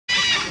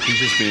He's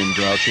just being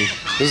grouchy.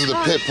 This is the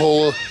pit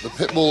bull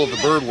of the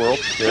bird world.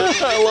 Yeah.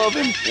 I love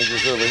him. He's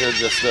just over here,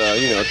 just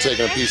you know,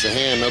 taking a piece of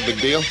hand. No big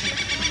deal.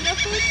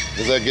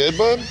 Is that good,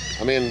 bud?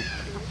 I mean,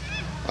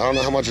 I don't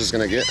know how much it's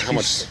gonna get. How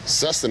much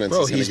sustenance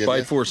it's gonna get. Bro, he's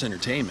Bite Force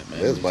Entertainment, man.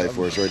 It is Bite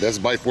Force, right? That's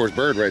Bite Force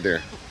bird right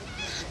there.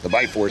 The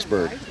Bite Force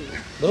bird.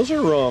 Those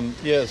are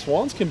yeah.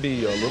 Swans can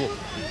be a little.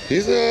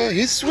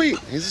 He's sweet.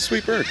 He's a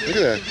sweet bird. Look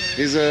at that.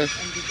 He's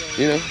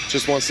you know,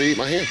 just wants to eat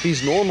my hand.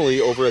 He's normally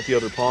over at the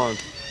other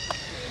pond.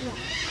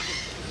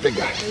 Big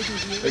guy.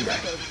 Big guy.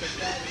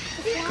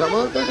 Come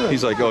on, big guy.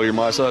 He's like, oh, you're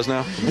my size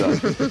now?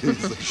 He's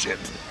like, shit.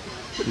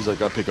 He's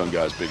like, I pick on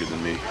guys bigger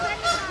than me.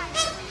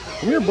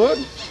 Come here, bud.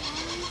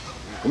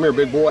 Come here,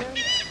 big boy.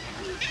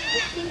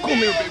 Come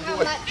here, big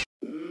boy.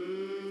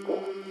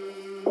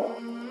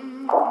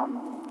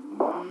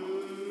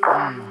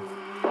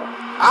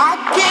 I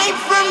came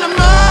from the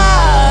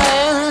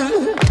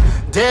mud.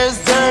 There's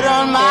dirt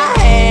on my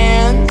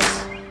hands.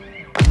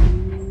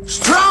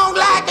 Strong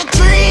like a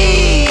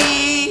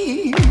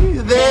tree.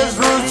 There's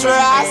roots where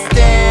I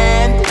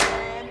stand.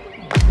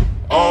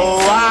 Oh,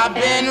 I've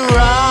been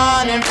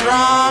running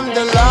from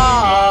the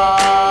law.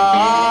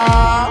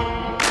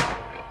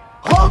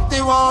 Hope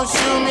they won't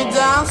shoot me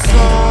down soon.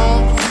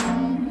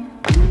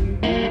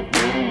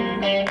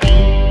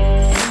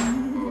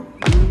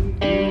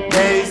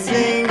 They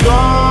sing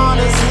on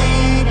a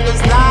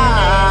sleepless night.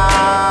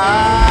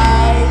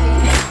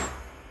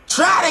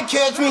 Try to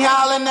catch me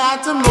howling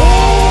at the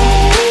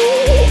moon.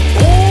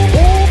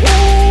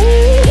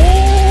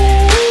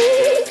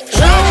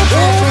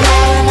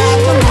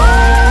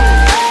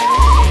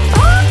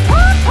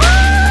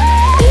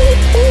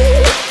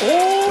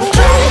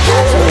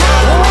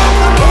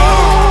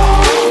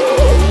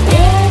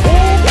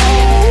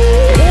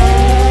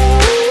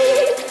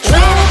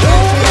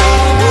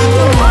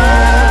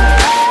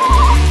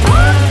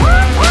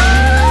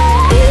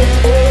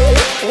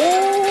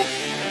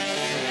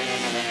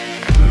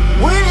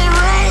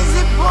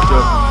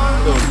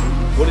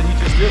 What did he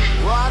just do?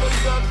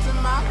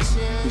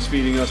 He's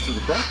feeding us to the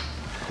Croc.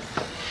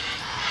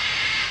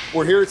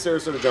 We're here at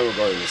Sarasota Jungle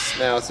Gardens.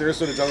 Now,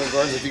 Sarasota Jungle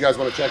Gardens, if you guys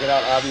want to check it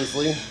out,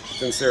 obviously,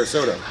 it's in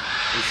Sarasota.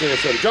 And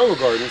Sarasota Jungle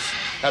Gardens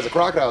has a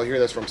crocodile here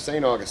that's from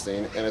St.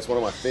 Augustine, and it's one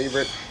of my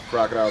favorite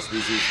crocodile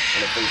species.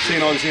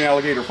 St. Augustine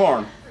Alligator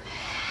Farm.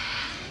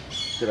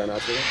 Did I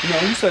not say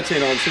that? No, you said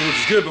St. Augustine, which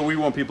is good, but we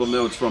want people to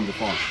know it's from the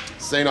farm.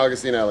 St.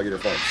 Augustine Alligator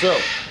Farm. So,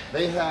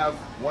 they have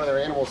one of their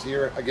animals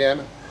here,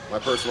 again, my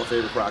personal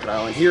favorite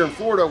crocodile. And here in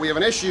Florida, we have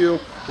an issue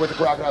with the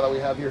crocodile that we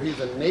have here. He's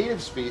a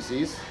native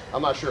species.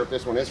 I'm not sure if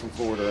this one is from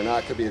Florida or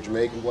not. Could be a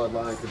Jamaican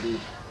bloodline, could be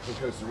from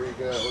Costa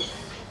Rica.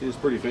 His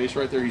pretty face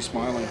right there, he's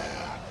smiling.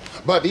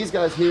 But these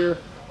guys here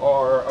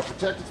are a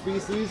protected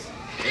species,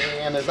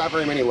 and there's not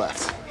very many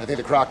left. I think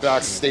the Croc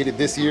Docs stated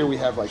this year we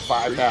have like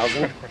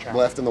 5,000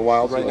 left in the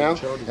wild right now,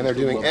 and they're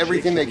doing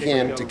everything they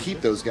can to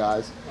keep those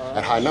guys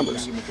at high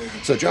numbers.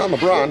 So John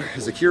LeBron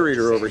is the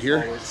curator over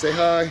here. Say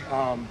hi.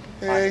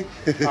 Hey.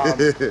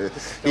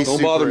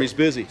 Don't bother me, he's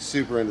busy.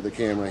 Super into the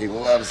camera. He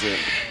loves it.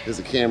 There's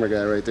a camera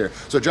guy right there.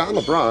 So John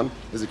LeBron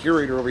is the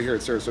curator over here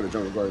at Sarasota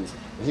Jungle Gardens,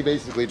 and he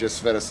basically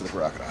just fed us to the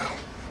crocodile.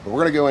 But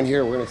we're going to go in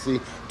here, we're going to see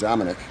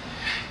Dominic.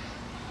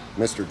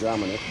 Mr.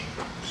 Dominic.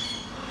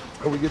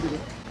 Are we good to go?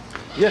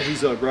 Yeah,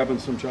 he's grabbing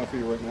some chow for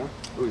you right now.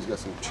 Oh, he's got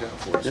some chow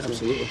for us. Yeah,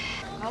 absolutely.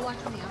 I'll watch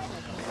on the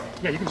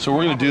outside. Yeah, you can. So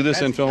we're going to do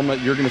this and film it.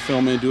 You're going to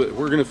film it and do it.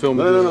 We're going to film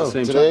it No. at the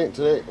same time.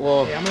 Today,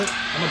 well. Hey, I'm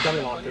gonna dummy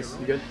lock this.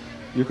 You good?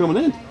 You're coming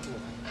in. You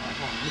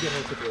get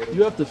her situated.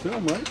 You have to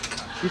film, right?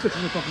 You said you're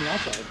gonna come from the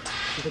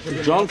outside.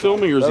 Is John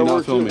filming or is he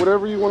not filming?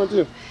 Whatever you want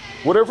to do.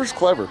 Whatever's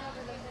clever.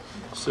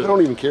 So, I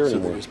don't even care so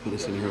anymore. they just put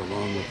us in here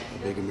along with a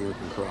big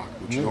American croc,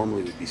 which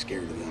normally would be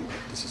scared of them, but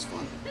this is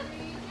fun.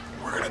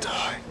 We're going to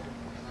die.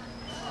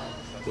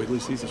 Wait till he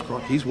sees this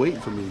croc. He's waiting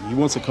for me. He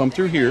wants to come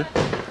through here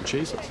and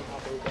chase us.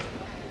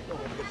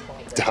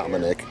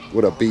 Dominic,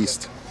 what a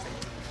beast.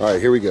 All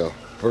right, here we go.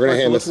 We're going to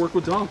hand let's this. work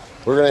with Dom.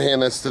 We're going to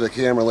hand this to the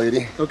camera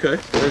lady. Okay.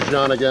 There's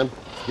John again.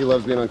 He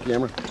loves being on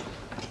camera.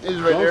 He's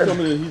right there.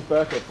 Coming in. He's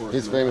back up for us.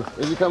 He's famous.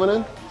 Is he coming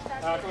in?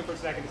 Coming for a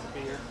second to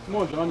be here. Come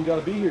on, John. You got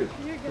to be here.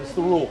 That's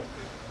the rule.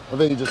 I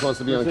think he just wants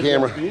to be on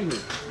camera. Be in here.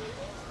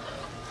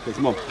 Okay,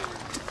 come on.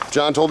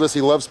 John told us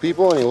he loves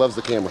people and he loves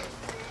the camera.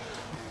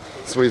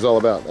 That's what he's all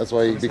about. That's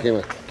why he became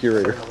a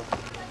curator.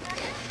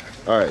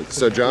 All right,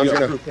 so John's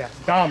gonna. Yeah,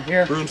 Dom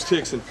here.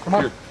 Broomsticks and Come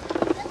on. here.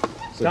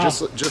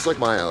 So just like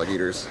my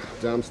alligators,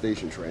 Dom's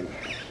station trained.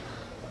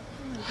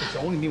 It's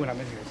only me when I'm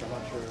in here, so I'm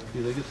not sure.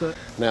 Do they get that?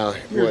 Now,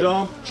 Here, what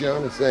Dom.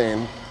 John is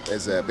saying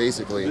is that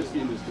basically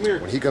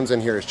when he comes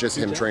in here, it's just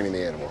him training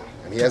the animal,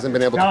 and he hasn't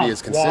been able to be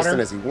as consistent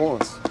as he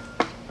wants.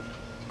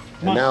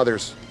 And now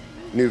there's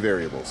new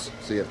variables.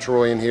 So you have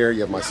Troy in here,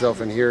 you have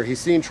myself in here. He's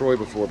seen Troy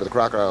before, but the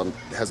crocodile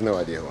has no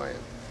idea who I am.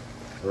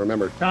 But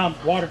remember, Dom,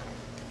 water.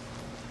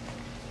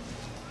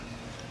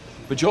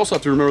 But you also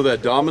have to remember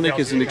that Dominic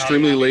is an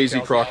extremely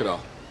lazy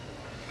crocodile.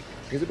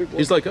 he's a big boy.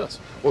 He's like us.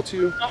 Well,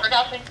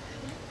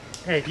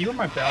 Hey, can you run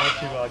my bell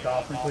to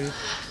Dolphin, please?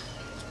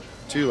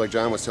 too, like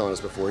John was telling us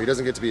before, he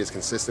doesn't get to be as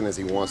consistent as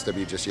he wants to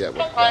be just yet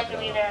with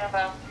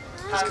crocodile.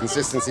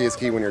 Consistency is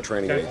key when you're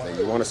training anything.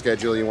 You want to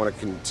schedule, you want to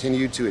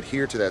continue to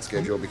adhere to that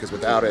schedule, because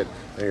without it,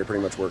 then you're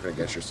pretty much working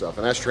against yourself,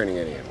 and that's training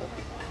any animal.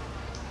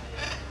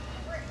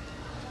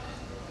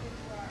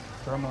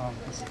 Come on,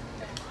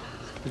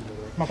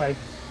 babe.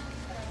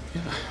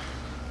 Yeah.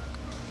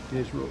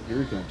 He's real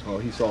irritating. Oh,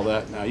 he saw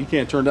that. Now you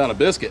can't turn down a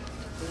biscuit.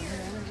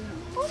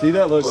 See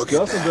that? Look,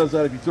 Justin does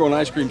that if you throw an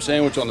ice cream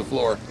sandwich on the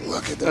floor.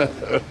 Look at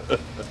that.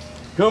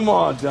 Come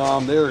on,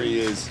 Dom. There he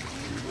is.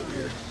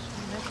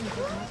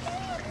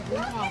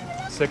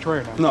 Sick,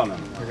 Troy, or no? No.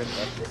 You're good.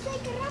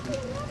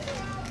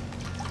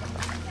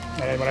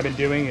 And what I've been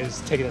doing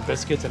is taking the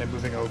biscuits and then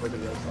moving over to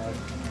the other side.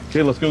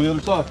 Okay, let's go to the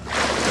other side.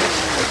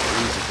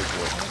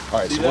 All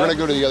right, so we're going to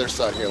go to the other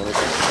side here. Let me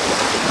see.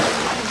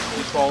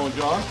 He's following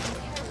John.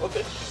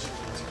 Okay.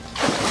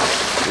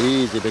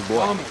 Easy, big boy.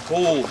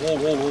 Hold.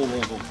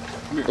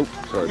 Come here. Oh,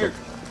 sorry, Here. big.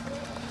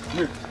 Come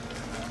here.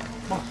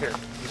 Come on, here.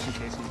 Just in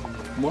case you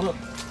Come on up.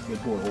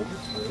 Good boy. Hold it.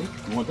 Ready?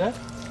 You want that?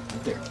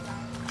 Right there.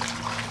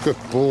 Good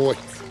boy.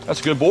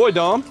 That's a good boy,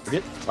 Dom.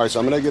 All right, so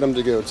I'm going to get him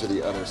to go to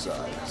the other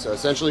side. So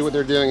essentially what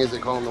they're doing is they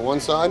call him to one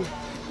side.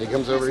 He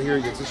comes over here,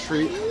 he gets his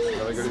treat.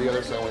 Then they go to the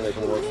other side when they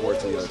can work for it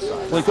to the other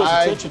side. Well, he puts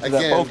attention to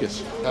that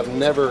focus. I've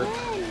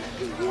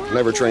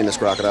never trained this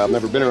crocodile. I've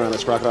never been around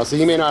this crocodile. So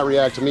he may not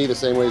react to me the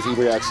same way as he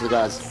reacts to the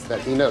guys that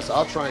he knows. So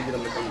I'll try and get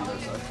him to come to the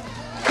other side.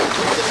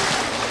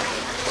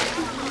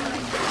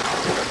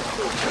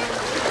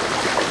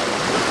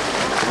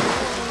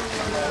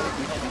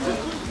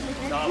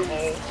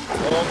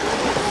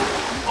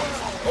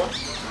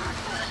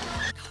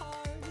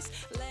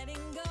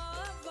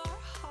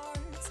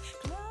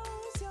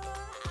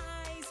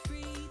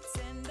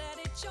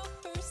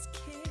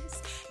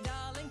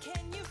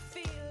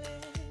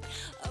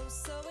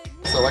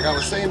 So like I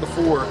was saying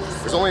before,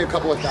 there's only a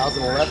couple of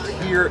thousand left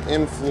here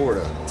in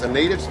Florida. It's a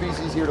native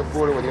species here to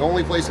Florida. We're the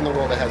only place in the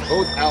world that has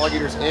both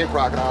alligators and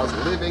crocodiles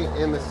living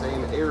in the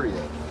same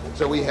area.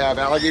 So we have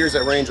alligators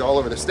that range all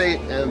over the state,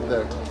 and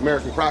the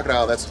American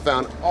crocodile that's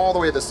found all the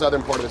way at the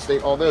southern part of the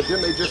state. Although,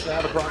 didn't they just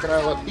have a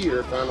crocodile up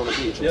here found on the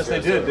beach? Yes, they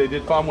did. They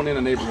did find one in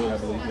a neighborhood, I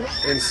believe.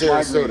 Yeah. In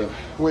Sarasota,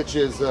 which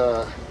is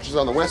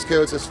on the west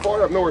coast. It's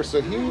far up north, so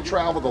he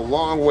traveled a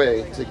long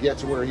way to get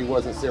to where he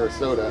was in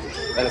Sarasota,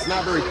 and it's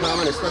not very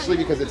common, especially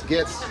because it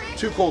gets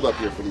too cold up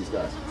here for these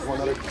guys.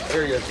 One other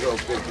area is real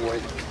big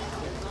boy.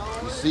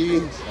 You see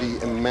the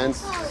immense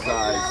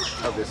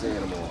size of this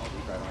animal.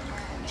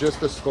 Just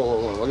the skull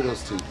alone. Look at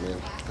those teeth,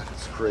 man.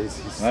 That's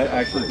crazy. I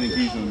actually think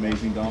he's an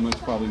amazing Dom.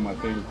 It's probably my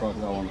favorite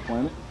crocodile on the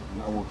planet.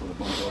 And I work with a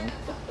bunch of them.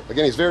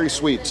 Again, he's very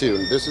sweet too.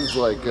 This is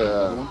like,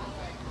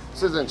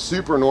 this isn't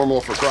super normal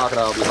for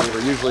crocodile behavior.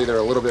 Usually they're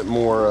a little bit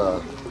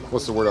more,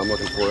 what's the word I'm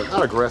looking for?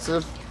 Not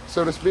aggressive,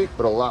 so to speak,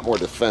 but a lot more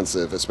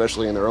defensive,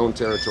 especially in their own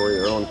territory,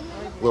 their own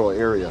little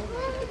area.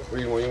 What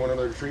do you want? You want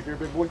another treat here,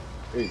 big boy?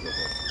 There you go.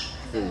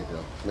 There you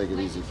go. Make it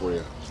easy for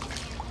you.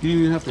 You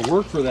didn't even have to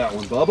work for that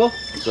one, Bubba.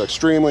 So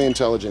extremely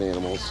intelligent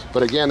animals.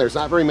 But again, there's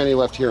not very many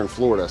left here in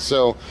Florida.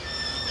 So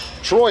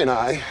Troy and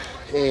I,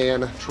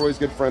 and Troy's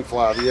good friend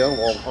Flavio,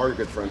 well, our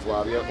good friend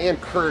Flavio,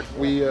 and Kurt,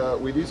 we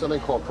do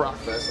something called Croc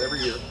Fest every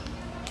year.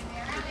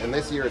 And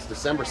this year it's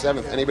December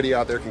 7th. Anybody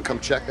out there can come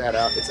check that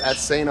out. It's at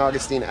St.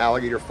 Augustine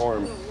Alligator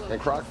Farm. And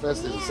Croc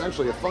Fest is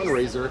essentially a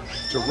fundraiser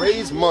to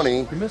raise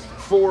money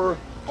for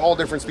all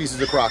different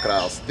species of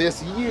crocodiles.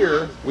 This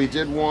year we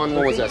did one,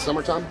 what was that,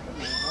 summertime?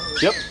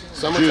 Yep.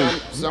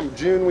 Summertime,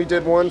 June we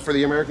did one for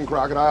the American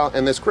crocodile,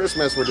 and this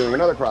Christmas we're doing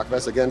another Croc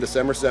Fest, again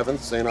December 7th,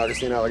 St.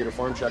 Augustine Alligator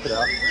Farm, check it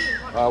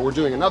out. We're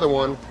doing another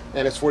one,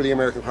 and it's for the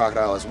American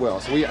crocodile as well.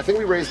 So I think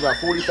we raised about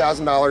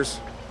 $40,000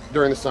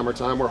 during the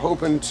summertime. We're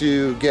hoping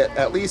to get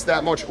at least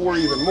that much or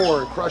even more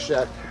and crush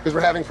that, because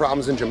we're having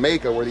problems in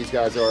Jamaica where these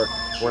guys are.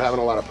 We're having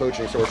a lot of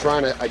poaching, so we're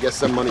trying to, I guess,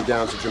 send money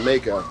down to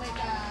Jamaica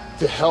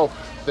to help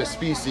the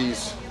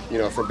species, you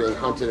know, from being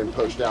hunted and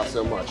poached out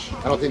so much.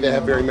 I don't think they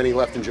have very many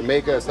left in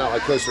Jamaica. It's not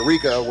like Costa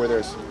Rica where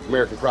there's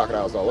American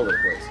crocodiles all over the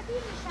place.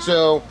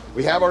 So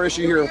we have our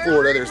issue here in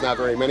Florida. There's not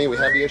very many. We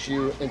have the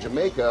issue in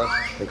Jamaica.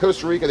 In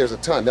Costa Rica, there's a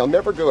ton. They'll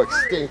never go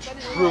extinct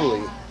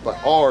truly, but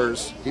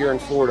ours here in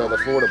Florida, the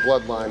Florida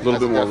bloodline, a little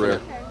bit more rare.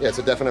 Yeah, it's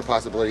a definite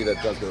possibility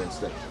that does go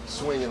extinct.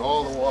 Swinging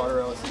all the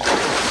water out.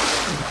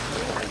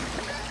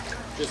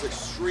 Just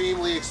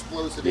extremely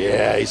explosive.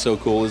 Yeah, he's so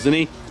cool, isn't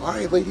he? All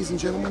right, ladies and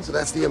gentlemen, so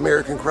that's the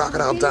American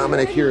crocodile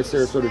Dominic here at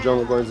Sarasota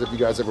Jungle Gardens. If you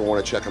guys ever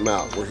want to check him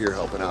out, we're here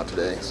helping out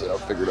today, so I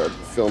figured I'd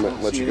film it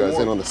and let you guys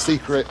in on the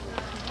secret.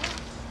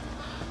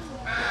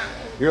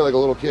 You're like a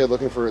little kid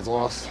looking for his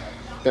lost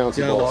bouncy balls.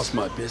 Yeah, I lost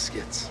my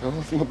biscuits. I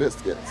lost my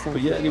biscuits.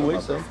 But yeah, anyway,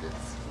 so.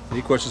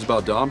 Any questions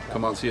about Dom?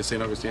 Come out and see us at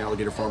St. Augustine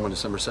Alligator Farm on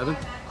December 7th.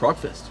 Croc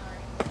Fest.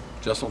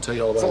 Justin will tell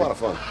you all about it. It's a lot of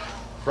fun.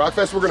 Croc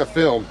Fest we're going to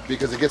film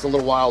because it gets a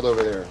little wild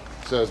over there.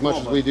 So as much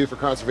as we do for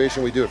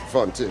conservation, we do it for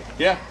fun too.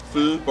 Yeah,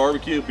 food,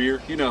 barbecue,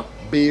 beer, you know.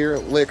 Beer,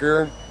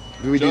 liquor.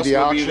 Do we do the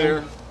auction? Be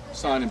there,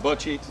 signing butt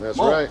cheeks. That's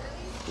right.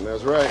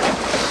 That's right.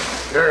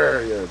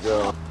 There you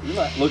go.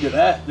 Look at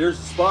that. There's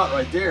the spot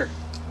right there.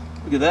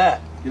 Look at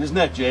that. Get his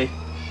neck, Jay.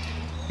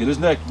 Get his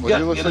neck. Well,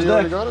 he looks Get like his he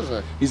already neck. got his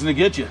neck. He's gonna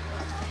get you.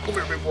 Come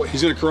here, big boy.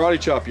 He's gonna karate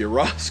chop you,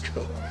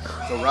 Rosco.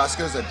 So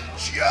Rosco's a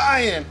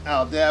giant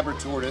Aldabra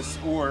tortoise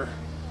or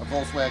a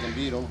Volkswagen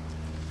Beetle.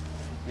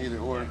 Either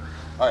or.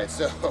 All right,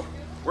 so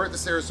we're at the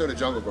Sarasota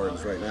Jungle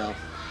Gardens right now.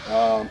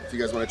 If you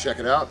guys want to check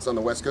it out, it's on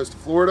the west coast of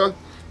Florida.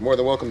 You're more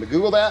than welcome to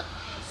Google that.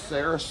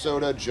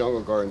 Sarasota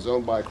Jungle Gardens,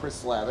 owned by Chris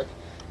Slavic.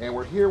 And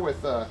we're here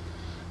with, oh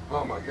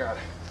my God,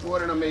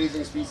 what an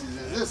amazing species.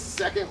 This is the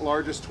second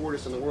largest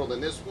tortoise in the world,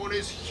 and this one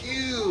is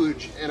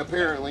huge. And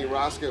apparently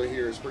Rosco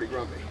here is pretty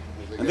grumpy.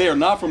 And they are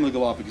not from the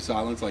Galapagos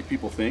Islands like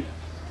people think.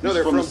 No,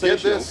 they're from the get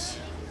Seychelles.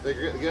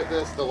 this. Get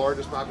this, the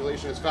largest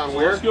population is found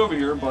where? Let's go over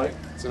here, buddy.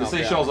 It's The an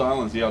Seychelles Aldabra.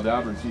 Islands, the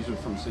Aldabrans, these are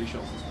from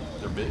Seychelles.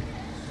 They're big.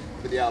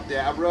 But the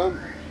Aldabra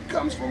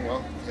comes from,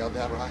 well, the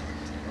Aldabra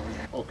Islands.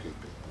 Okay,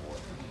 big boy.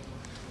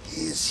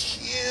 He's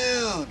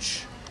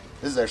huge.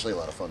 This is actually a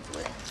lot of fun for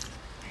me.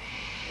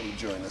 I'm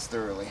enjoying this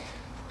thoroughly.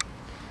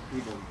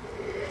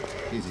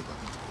 Easy,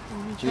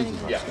 buddy.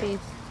 Yeah.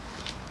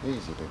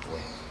 Easy, big boy.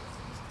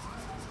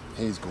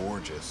 He's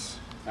gorgeous.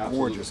 Absolutely.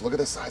 Gorgeous. Look at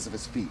the size of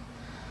his feet.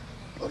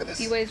 Look at this.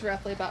 He weighs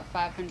roughly about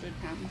 500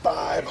 pounds.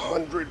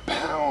 500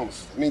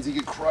 pounds. That means he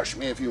could crush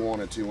me if he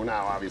wanted to. Well,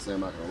 now, obviously, I'm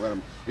not going to let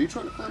him. Are you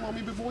trying to climb on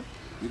me, big boy?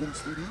 You going to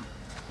stay down?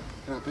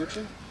 Can I pet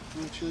you?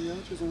 Can I chill you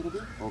out just a little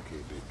bit? Okay,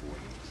 big boy.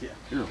 Yeah.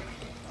 You're okay.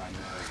 I know.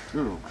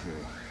 You're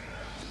okay.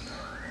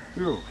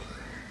 You're okay.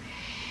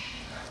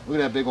 Look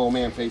at that big old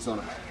man face on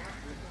him.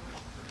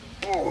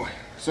 Oh,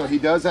 so he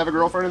does have a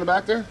girlfriend in the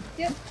back there?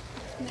 Yep.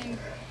 Named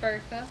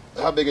Bertha.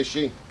 How big is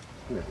she?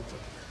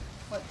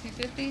 What,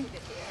 250?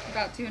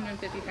 About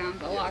 250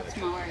 pounds. A lot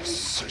smaller than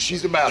So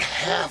she's about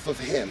half of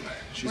him.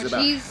 She's which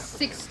about. he's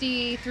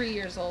 63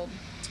 years old.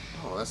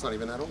 Oh, that's not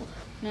even that old.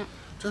 No.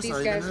 Just These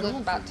not even guys that live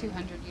old. about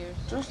 200 years.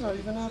 That's not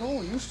even that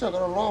old. You still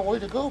got a long way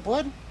to go,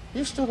 bud.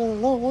 You still got a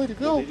long way to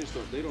go.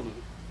 They don't know.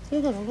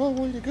 You got a long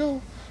way to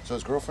go. So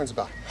his girlfriend's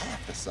about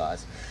half the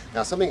size.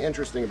 Now, something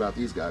interesting about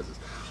these guys is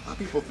a lot of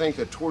people think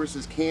that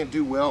tortoises can't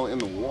do well in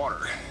the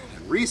water.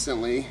 And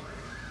recently,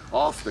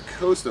 off the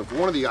coast of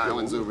one of the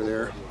islands over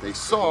there, they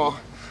saw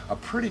a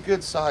pretty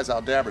good sized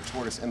Aldabra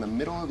tortoise in the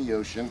middle of the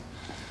ocean,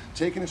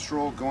 taking a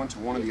stroll, going to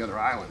one of the other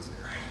islands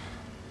there.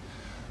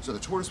 So the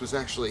tortoise was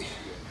actually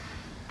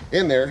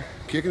in there,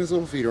 kicking his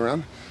little feet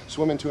around,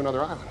 swimming to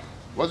another island.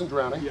 Wasn't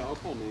drowning. Yeah, I'll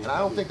call me. And I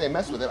don't think they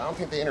messed with it. I don't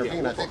think they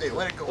intervened. I think they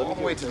let it go all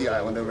the way to the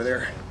island over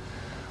there,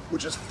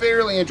 which is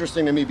fairly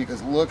interesting to me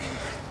because look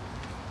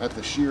at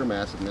the sheer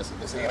massiveness of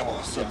this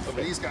animal. So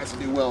for these guys to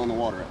do well in the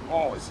water,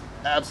 always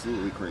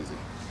absolutely crazy.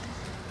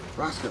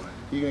 Rosco,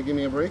 you gonna give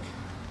me a break?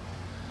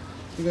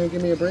 You gonna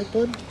give me a break,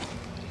 bud?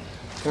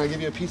 Can I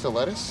give you a piece of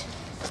lettuce?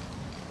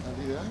 Can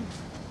I do that?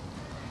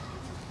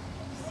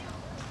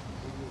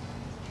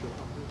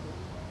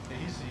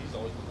 He's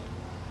always been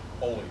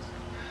like, always.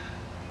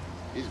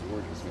 He's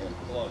gorgeous, man.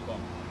 A lot of fun.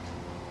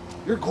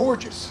 You're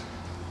gorgeous.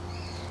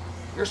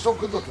 You're so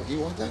good looking. Do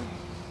you want that?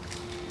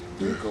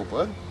 There you go,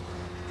 bud.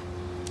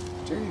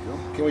 There you go.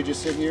 Can we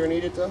just sit here and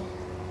eat it, though?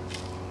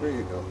 There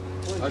you go.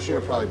 I should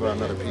have probably brought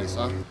another piece,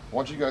 huh? I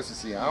want you guys to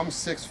see, I'm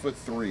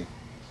 6'3".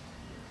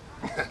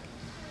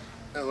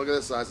 And look at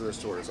the size of this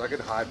tortoise. I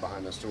could hide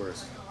behind this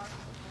tortoise,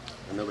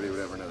 and nobody would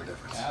ever know the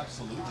difference.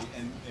 Absolutely.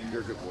 And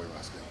You're a good boy,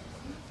 Rosco.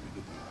 You're a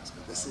good boy, Rosco.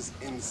 This is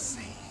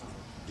insane,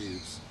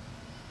 dudes.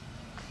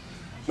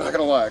 Not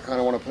gonna lie, I kind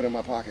of want to put it in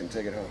my pocket and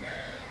take it home.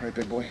 Right,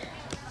 big boy?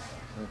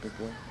 Right, big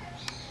boy?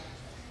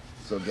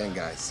 So again,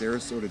 guys,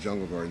 Sarasota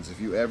Jungle Gardens. If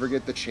you ever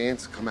get the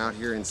chance, come out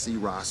here and see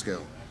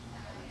Rosco.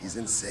 He's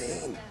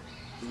insane.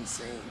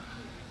 Insane.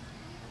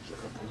 He's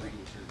a good boy.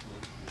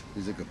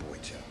 He's a good boy,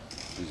 too.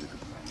 He's a good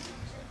boy.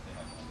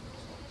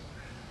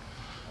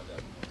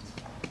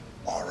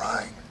 All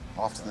right,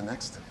 off to the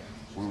next.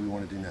 What do we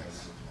want to do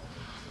next?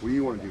 What do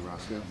you want to do,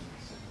 Rosco?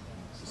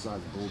 It's the size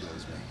of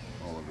bulldoze, man,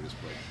 all over this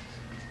place.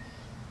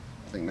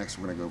 I think next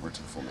we're gonna go over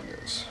to the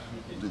flamingos.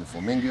 We'll do the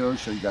flamingos,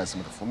 show you guys some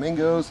of the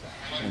flamingos,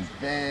 and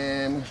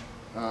then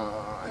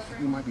I think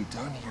we might be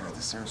done here at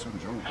the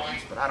Sarasota Jungle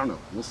Gardens, but I don't know.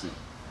 We'll see.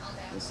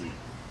 We'll see.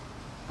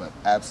 But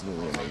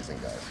absolutely amazing,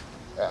 guys.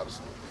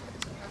 Absolutely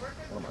amazing.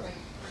 What am I?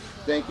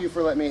 Thank you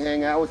for letting me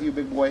hang out with you,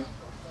 big boy.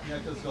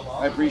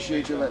 I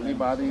appreciate you letting me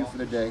bother you for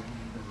the day.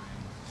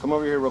 Come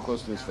over here real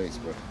close to his face,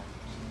 bro.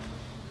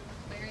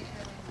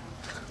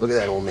 Look at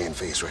that old man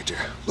face right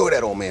there. Look at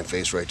that old man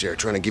face right there,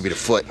 trying to give you the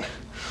foot.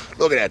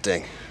 Look at that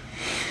thing.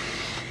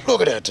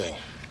 Look at that thing.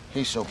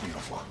 He's so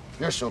beautiful.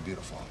 You're so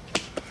beautiful.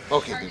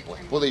 Okay, big boy,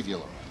 we'll leave you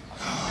alone.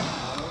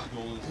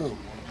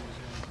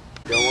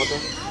 You don't want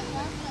that?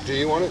 Do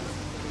you want it?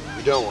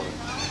 You don't want it.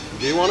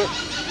 Do you want it?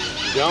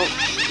 You don't?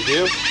 You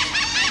do?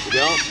 You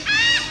don't?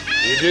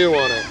 You do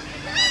want it.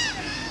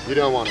 You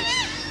don't want it.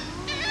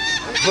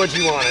 But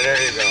you want it.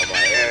 There you go,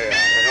 buddy. There you go.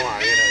 Come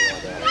on, you know you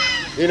want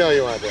that. You know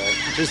you want that.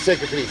 Just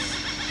take a piece.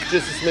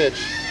 Just a smidge.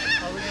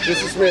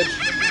 Just a smidge.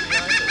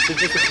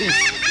 Just a piece.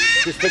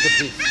 Just take a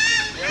piece.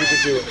 You can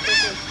do it.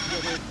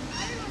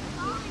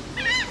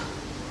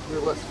 They're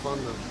less fun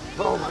though.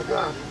 Oh my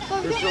God.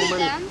 There's so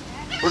many.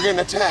 We're getting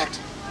attacked.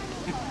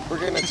 We're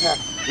getting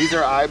attacked. These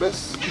are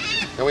ibis.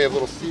 And we have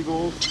little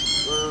seagulls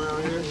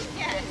around here.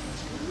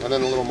 And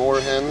then the little moor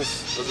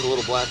hens. Those are the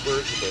little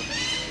blackbirds with the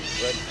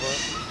red front.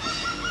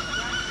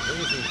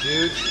 Easy,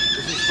 dude.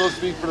 This is supposed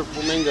to be for the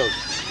flamingos.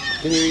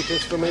 Can you eat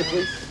this for me,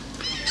 please?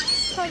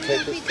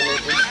 Take this for me,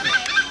 please.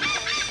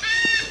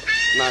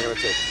 I'm not gonna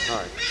take it. All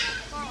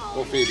right.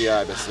 We'll feed the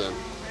ibis then.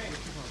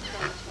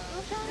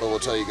 But we'll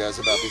tell you guys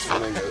about these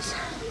flamingos.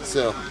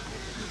 So,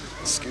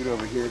 let's scoot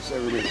over here so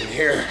everybody can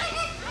hear.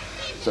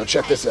 So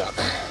check this out.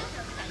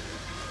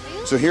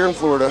 So here in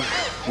Florida,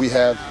 we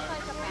have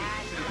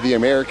the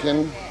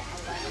American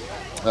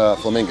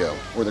flamingo,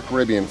 or the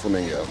Caribbean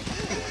flamingo.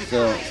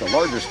 So it's a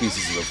larger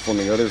species of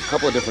flamingo. There's a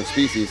couple of different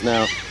species.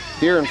 Now,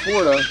 here in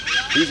Florida,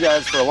 these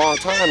guys for a long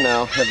time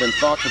now have been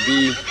thought to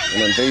be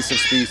an invasive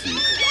species,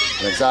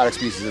 an exotic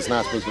species that's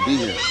not supposed to be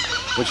here,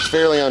 which is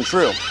fairly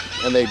untrue.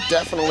 And they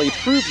definitely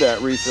proved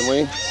that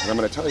recently, and I'm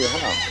going to tell you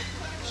how.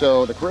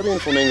 So the Caribbean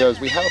flamingos,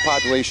 we have a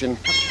population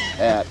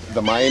at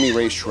the Miami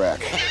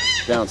racetrack,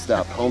 down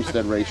south,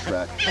 Homestead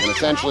racetrack. And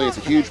essentially it's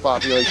a huge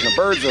population of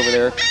birds over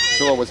there.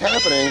 So what was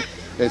happening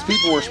is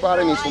people were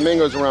spotting these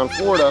flamingos around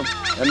Florida,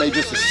 and they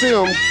just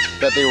assumed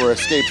that they were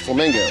escaped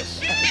flamingos,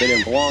 that they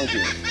didn't belong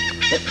here.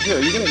 But here,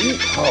 are you gonna eat?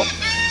 Oh,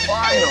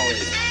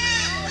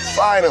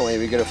 finally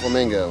we get a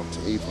flamingo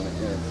to eat one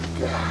again.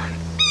 God,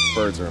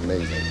 birds are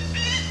amazing.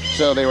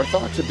 So they were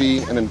thought to be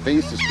an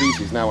invasive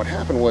species. Now what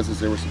happened was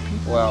there were some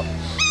people out,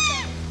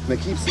 and they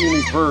keep seeing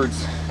these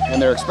birds,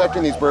 and they're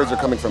expecting these birds are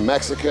coming from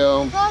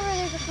Mexico,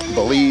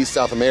 Belize,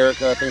 South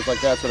America, things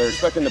like that. So they're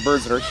expecting the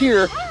birds that are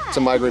here to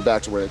migrate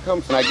back to where they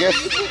come from. And I guess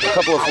a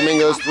couple of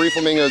flamingos, 3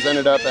 flamingos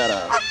ended up at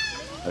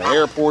an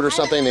airport or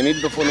something. They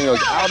needed the flamingos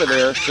out of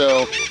there,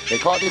 so they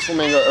caught these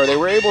flamingos, or they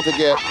were able to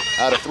get,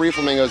 out of 3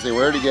 flamingos, they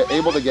were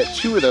able to get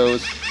 2 of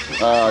those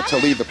to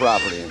leave the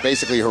property,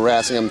 basically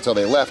harassing them until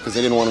they left because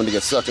they didn't want them to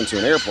get sucked into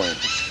an airplane.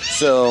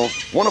 So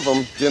one of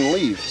them didn't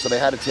leave, so they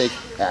had to take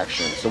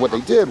action. So what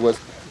they did was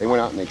they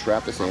went out and they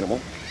trapped this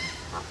animal.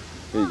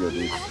 Here you go,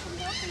 dude.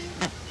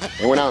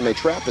 They went out and they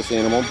trapped this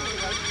animal,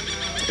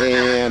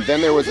 and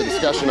then there was a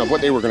discussion of what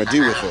they were going to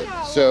do with it.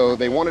 So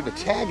they wanted to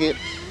tag it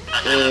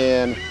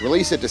and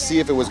release it to see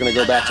if it was going to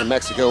go back to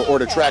Mexico, or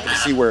to track it to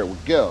see where it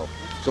would go.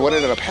 So what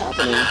ended up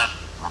happening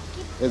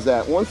is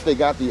that once they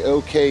got the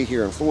okay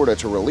here in Florida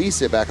to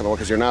release it back in the wild,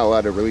 because you're not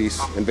allowed to release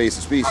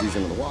invasive species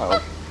into the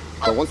wild,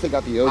 but once they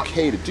got the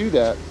okay to do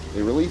that,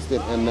 they released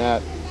it, and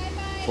that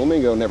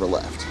flamingo never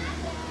left.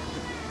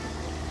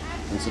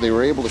 And so they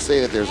were able to say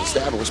that there's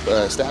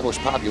established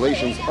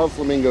populations of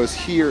flamingos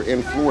here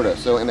in Florida.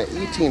 So in the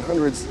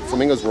 1800s,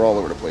 flamingos were all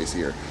over the place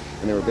here.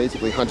 And they were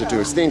basically hunted to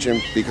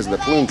extinction because of the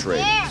plume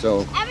trade.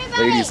 So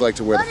ladies like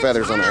to wear the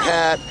feathers on their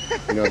hat.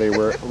 You know, they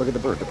were, look at the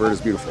bird. The bird is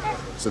beautiful.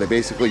 So they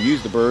basically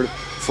used the bird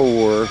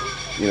for,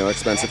 you know,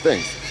 expensive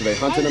things. So they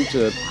hunted them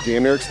to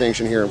damn near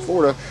extinction here in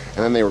Florida,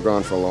 and then they were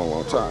gone for a long,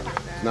 long time.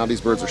 Now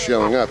these birds are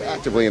showing up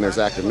actively, and there's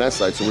active nest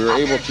sites, so we were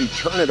able to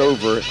turn it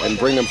over and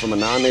bring them from a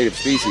non-native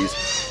species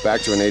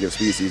back to a native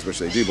species, which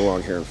they do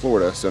belong here in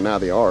Florida. So now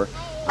they are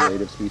a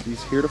native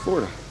species here to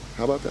Florida.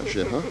 How about that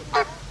shit, huh?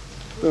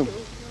 Boom.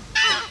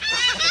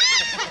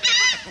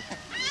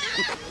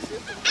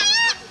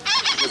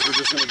 Guess we're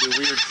just gonna do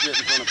weird shit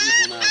in front of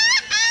people now.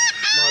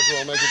 Might as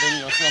well make a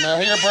video. So now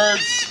here,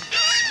 birds.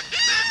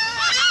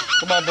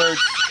 Come on,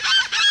 birds.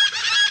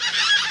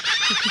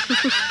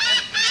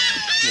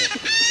 Yeah,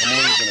 I'm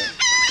losing it.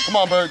 Come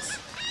on, birds.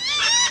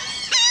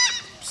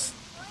 Psst.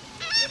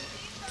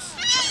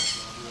 Psst.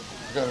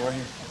 I got it right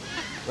here.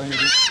 Right here,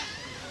 dude.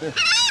 Here.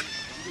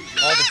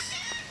 Ibis.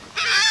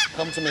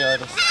 Come to me,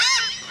 Ibis.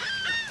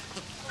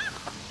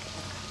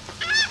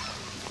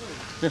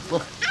 Here,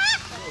 look.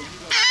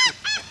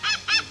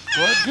 Go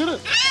ahead, get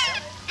it.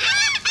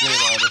 Get it,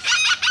 Aldabra.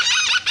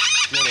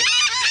 Get it.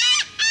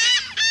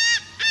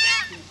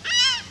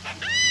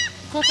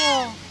 Coco.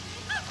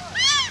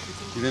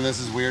 You think this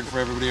is weird for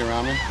everybody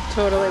around me?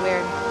 Totally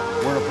weird.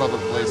 We're in a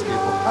public place,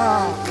 people.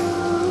 Oh,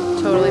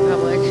 totally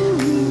public.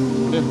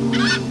 Yeah.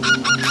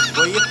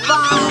 Will you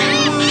find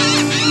me?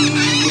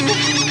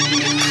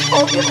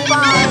 Hope you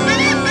find me.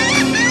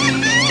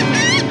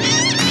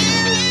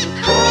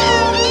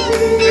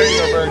 There you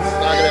go, birds.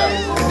 Knock it out.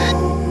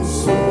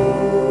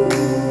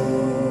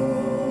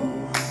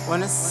 When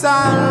the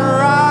sun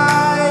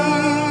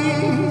rises,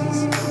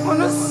 when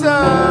the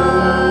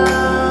sun